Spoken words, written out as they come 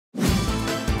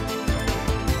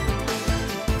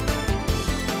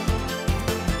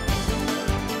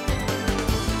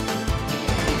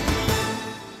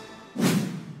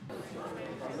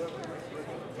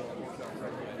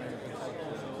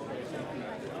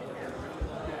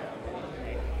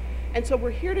And so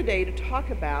we're here today to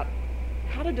talk about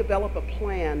how to develop a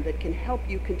plan that can help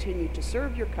you continue to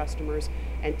serve your customers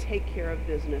and take care of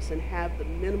business and have the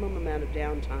minimum amount of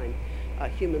downtime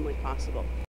humanly possible.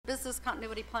 Business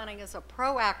continuity planning is a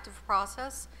proactive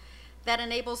process that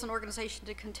enables an organization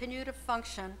to continue to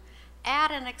function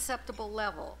at an acceptable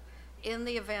level in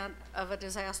the event of a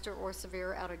disaster or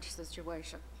severe outage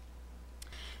situation.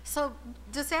 So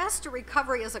disaster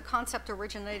recovery is a concept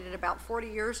originated about 40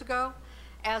 years ago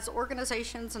as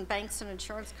organizations and banks and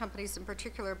insurance companies in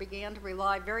particular began to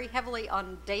rely very heavily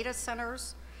on data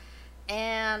centers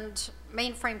and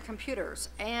mainframe computers.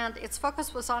 And its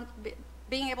focus was on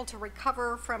being able to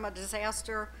recover from a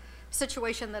disaster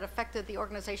situation that affected the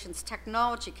organization's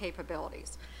technology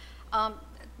capabilities.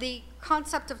 The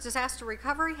concept of disaster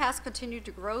recovery has continued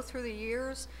to grow through the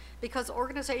years because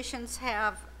organizations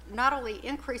have not only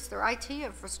increased their IT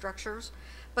infrastructures,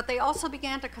 but they also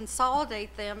began to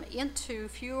consolidate them into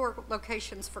fewer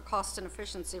locations for cost and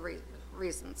efficiency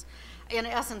reasons. In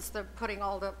essence, they're putting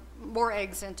all the more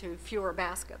eggs into fewer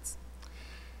baskets.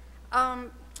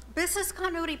 Business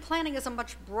continuity planning is a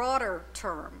much broader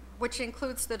term, which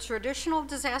includes the traditional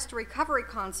disaster recovery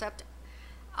concept,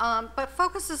 but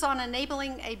focuses on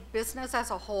enabling a business as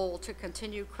a whole to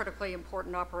continue critically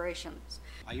important operations.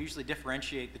 I usually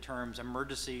differentiate the terms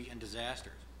emergency and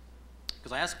disasters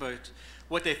because I ask folks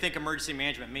what they think emergency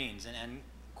management means, and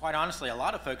quite honestly, a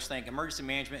lot of folks think emergency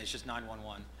management is just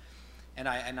 911. And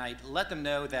I let them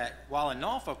know that while in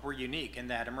Norfolk we're unique in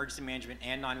that emergency management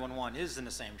and 911 is in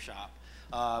the same shop.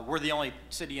 We're the only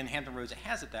city in Hampton Roads that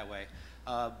has it that way,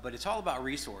 but it's all about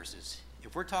resources.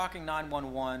 If we're talking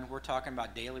 911, we're talking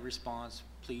about daily response,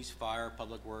 police, fire,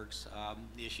 public works,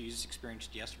 the issues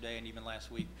experienced yesterday and even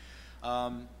last week.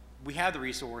 We have the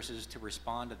resources to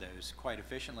respond to those quite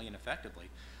efficiently and effectively.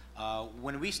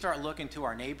 When we start looking to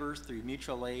our neighbors through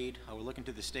mutual aid, we're looking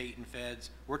to the state and feds,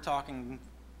 we're talking,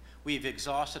 we've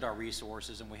exhausted our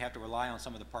resources and we have to rely on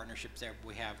some of the partnerships that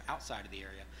we have outside of the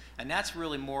area. And that's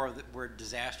really more of where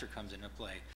disaster comes into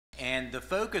play. And the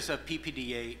focus of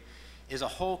PPD8 is a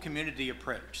whole community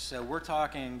approach. So we're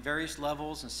talking various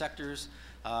levels and sectors,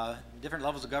 different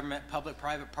levels of government,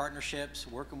 public-private partnerships,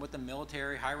 working with the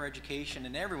military, higher education,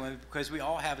 and everyone, because we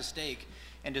all have a stake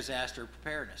in disaster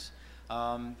preparedness.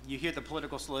 You hear the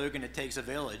political slogan, it takes a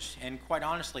village, and quite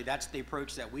honestly, that's the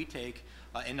approach that we take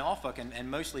in Norfolk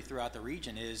and mostly throughout the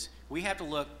region is we have to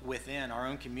look within our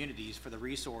own communities for the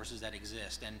resources that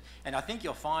exist. And I think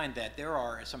you'll find that there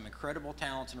are some incredible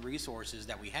talents and resources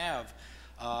that we have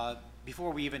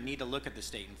before we even need to look at the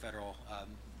state and federal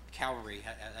cavalry,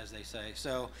 as they say.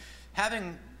 So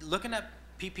looking at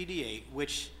PPD8,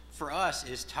 which for us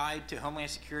is tied to Homeland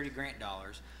Security grant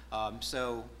dollars,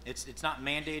 so it's not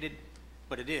mandated,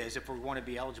 but it is if we want to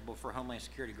be eligible for Homeland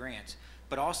Security grants.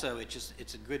 But also,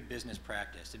 it's a good business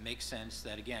practice. It makes sense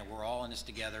that, again, we're all in this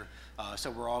together, so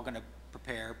we're all going to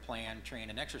prepare, plan, train,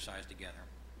 and exercise together.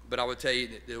 But I would tell you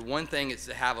that the one thing is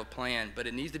to have a plan, but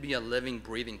it needs to be a living,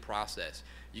 breathing process.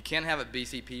 You can't have a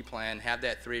BCP plan, have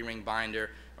that 3-ring binder,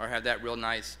 or have that real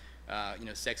nice,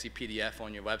 sexy PDF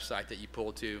on your website that you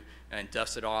pull to and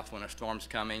dust it off when a storm's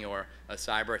coming, or a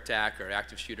cyber attack, or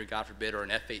active shooter, God forbid, or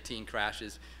an F-18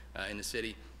 crashes in the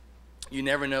city. You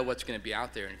never know what's going to be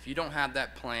out there. And if you don't have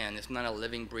that plan, it's not a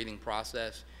living, breathing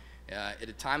process. At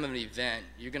a time of an event,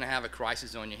 you're going to have a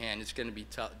crisis on your hand. It's going to be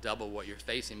double what you're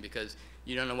facing because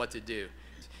you don't know what to do.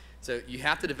 So you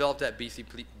have to develop that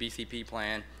BCP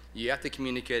plan. You have to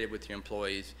communicate it with your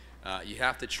employees. You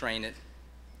have to train it.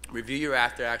 Review your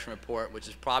after-action report, which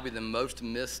is probably the most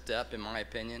missed step in my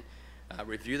opinion.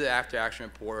 Review the after-action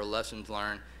report or lessons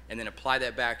learned, and then apply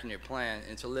that back in your plan.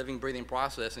 It's a living, breathing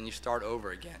process, and you start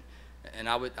over again. And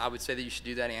I would say that you should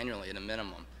do that annually at a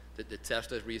minimum, to test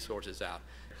those resources out.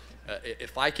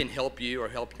 If I can help you or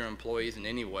help your employees in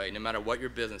any way, no matter what your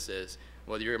business is,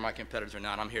 whether you're my competitors or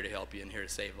not, I'm here to help you and here to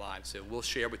save lives. So we'll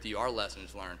share with you our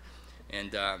lessons learned.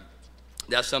 And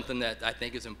that's something that I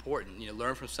think is important.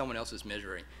 Learn from someone else's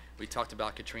misery. We talked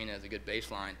about Katrina as a good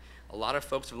baseline. A lot of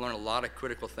folks have learned a lot of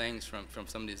critical things from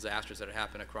some of the disasters that have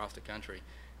happened across the country.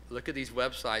 Look at these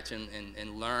websites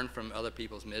and learn from other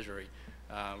people's misery.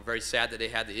 Very sad that they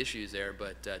had the issues there,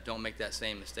 but don't make that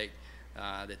same mistake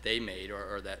that they made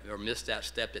or miss that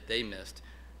step that they missed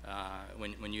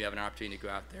when you have an opportunity to go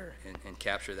out there and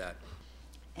capture that.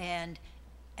 And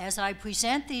as I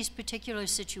present these particular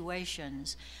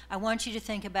situations, I want you to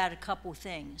think about a couple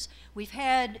things. We've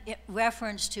had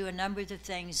reference to a number of the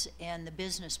things in the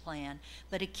business plan,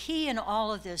 but a key in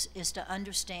all of this is to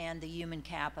understand the human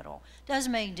capital.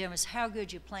 Doesn't make a difference how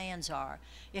good your plans are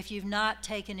if you've not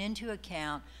taken into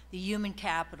account the human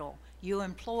capital, your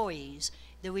employees,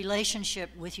 the relationship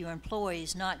with your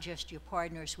employees, not just your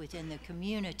partners within the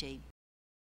community.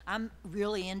 I'm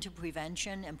really into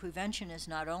prevention, and prevention is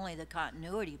not only the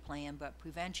continuity plan, but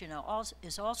prevention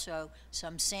is also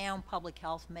some sound public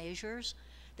health measures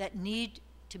that need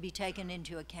to be taken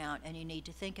into account and you need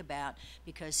to think about,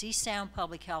 because these sound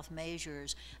public health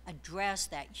measures address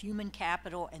that human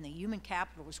capital, and the human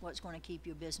capital is what's going to keep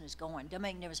your business going. Don't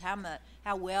make no difference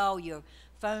how well your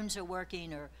phones are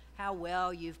working or how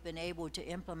well you've been able to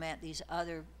implement these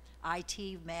other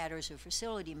IT matters or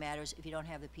facility matters if you don't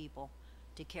have the people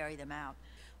to carry them out.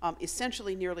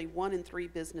 Essentially, nearly 1 in 3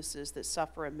 businesses that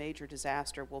suffer a major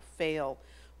disaster will fail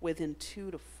within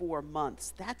 2 to 4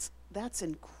 months. That's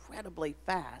incredibly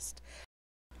fast.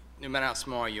 No matter how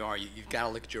small you are, you've got to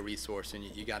look at your resource and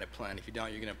you got to plan. If you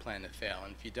don't, you're going to plan to fail.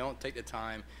 And if you don't take the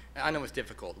time, I know it's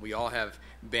difficult. We all have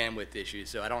bandwidth issues,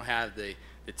 so I don't have the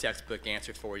textbook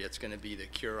answer for you. It's going to be the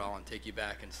cure-all and take you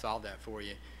back and solve that for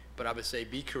you. But I would say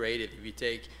be creative. If you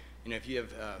take, if you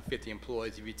have 50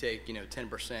 employees, if you take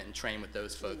 10% and train with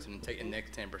those folks, and then take the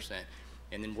next 10%,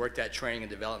 and then work that training and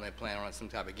development plan on some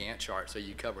type of Gantt chart so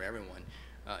you cover everyone,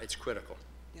 it's critical.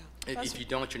 Yeah. If you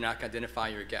don't, you're not going to identify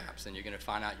your gaps, and you're going to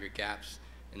find out your gaps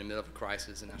in the middle of a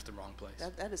crisis, and that's the wrong place.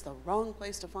 That is the wrong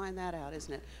place to find that out,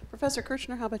 isn't it? Professor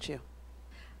Kirchner, how about you?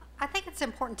 I think it's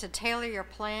important to tailor your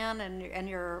plan and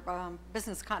your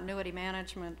business continuity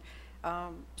management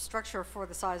structure for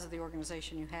the size of the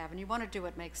organization you have, and you want to do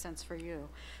what makes sense for you.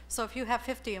 So if you have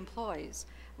 50 employees,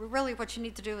 really what you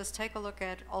need to do is take a look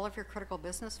at all of your critical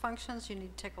business functions. You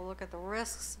need to take a look at the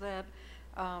risks that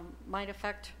might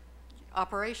affect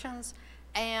operations,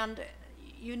 and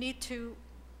you need to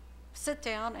sit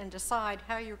down and decide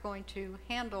how you're going to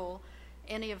handle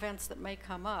any events that may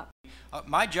come up.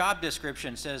 My job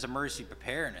description says emergency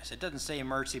preparedness. It doesn't say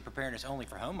emergency preparedness only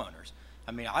for homeowners.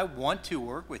 I mean, I want to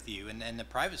work with you in the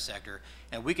private sector,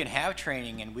 and we can have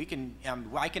training, and we can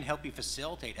I can help you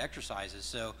facilitate exercises.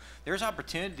 So there's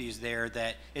opportunities there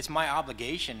that it's my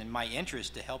obligation and my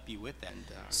interest to help you with that.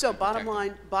 So bottom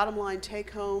line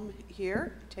take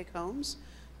homes,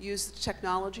 use the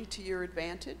technology to your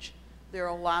advantage. There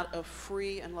are a lot of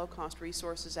free and low-cost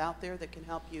resources out there that can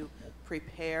help you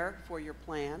prepare for your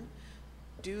plan,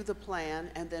 do the plan,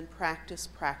 and then practice,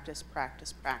 practice,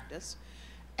 practice, practice.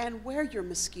 And wear your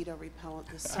mosquito repellent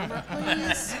this summer,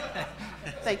 please.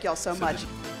 Thank y'all so much.